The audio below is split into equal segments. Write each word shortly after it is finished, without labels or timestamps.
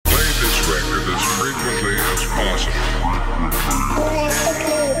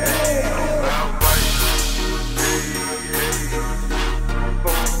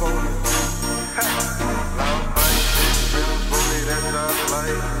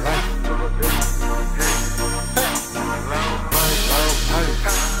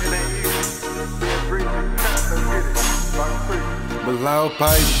Loud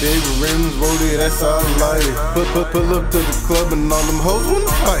pipe, big rims, roadie, that's all I like. Pull up to the club and all them hoes wanna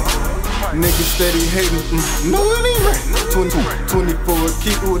fight. Niggas steady hating, no it ain't right. 24 a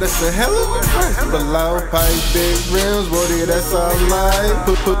key, ooh, that's a hell of a price. But loud pipe, big rims, roadie, that's all I like.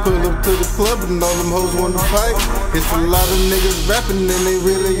 Pull up to the club and all them hoes wanna fight. It's a lot of niggas rapping and they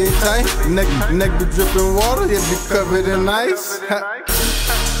really ain't tight. Neck be dripping water, it be covered in ice.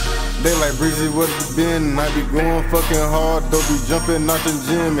 They like Breezy, what you been? I be going fucking hard, don't be jumping out the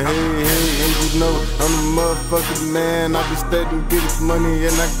gym. Hey, and you know I'm the motherfucking man. I be steady getting money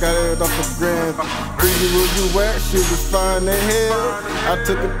and I got it off the gram. Breezy, where you at? She was fine as hell. I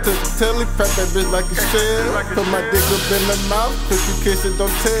took it to the telly, crack that bitch like a shell. Put my dick up in the mouth, cause you kiss it, don't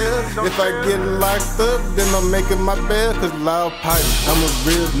tell. If I get locked up, then I'm making my bed. Cause loud pipe, I'm a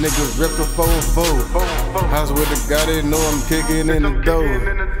real nigga, rip the 4-4. I swear to God, they know I'm kicking in the door.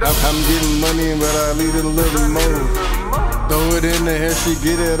 I'm getting money, but I leave it a little more. Throw it in the air, she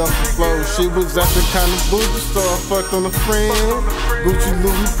get it off the floor. She was acting kinda bougie, so I fucked on a friend. Gucci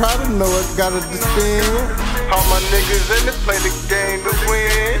Louis Prada, know I got her to spend. All my niggas in it play the game to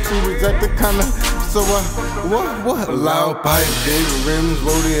win. She was acting kinda, so I, what? Loud pipe, big rims,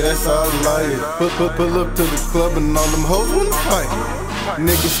 roadie, that's all I like. Pull up to the club and all them hoes wanna fight.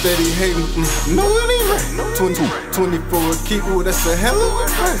 Niggas steady hating, no it ain't right. 24 a key, ooh, that's a hell of a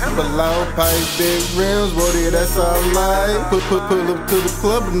price. But loud pipe, big rims, roadie, that's all I like. Pull up to the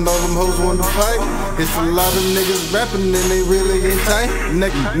club and all them hoes wanna fight. It's a lot of niggas rapping and they really ain't tight.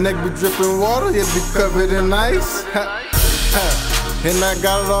 Neck be dripping water, it be covered in ice. And I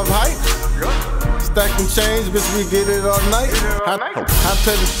got it off hype. Stacking change, bitch, we get it all night. I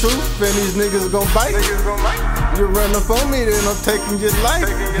tell the truth, and these niggas gon' bite. You run up on me, then I'm taking your life.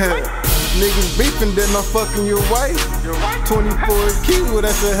 Niggas beefing, then I'm fucking your wife. 24 a key, well,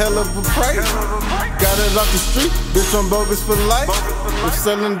 that's a hell of a price. Got it off the street, bitch, I'm bogus for life. If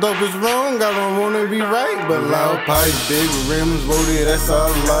selling dope is wrong, I don't wanna be right. But loud pipe, big rims, roadie, that's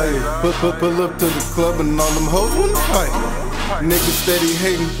all I like. Pull up to the club and all them hoes wanna fight. Niggas steady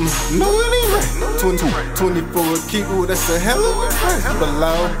hating, no it ain't right. 24 a key, ooh, that's a hell of a price. But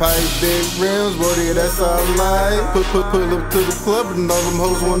loud pipe, big rims, roadie, that's all I like. Pull up to the club and all them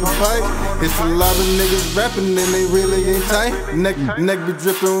hoes wanna fight. It's a lot of niggas rapping and they really ain't tight. Neck be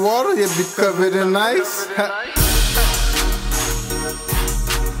dripping water, it be covered in ice.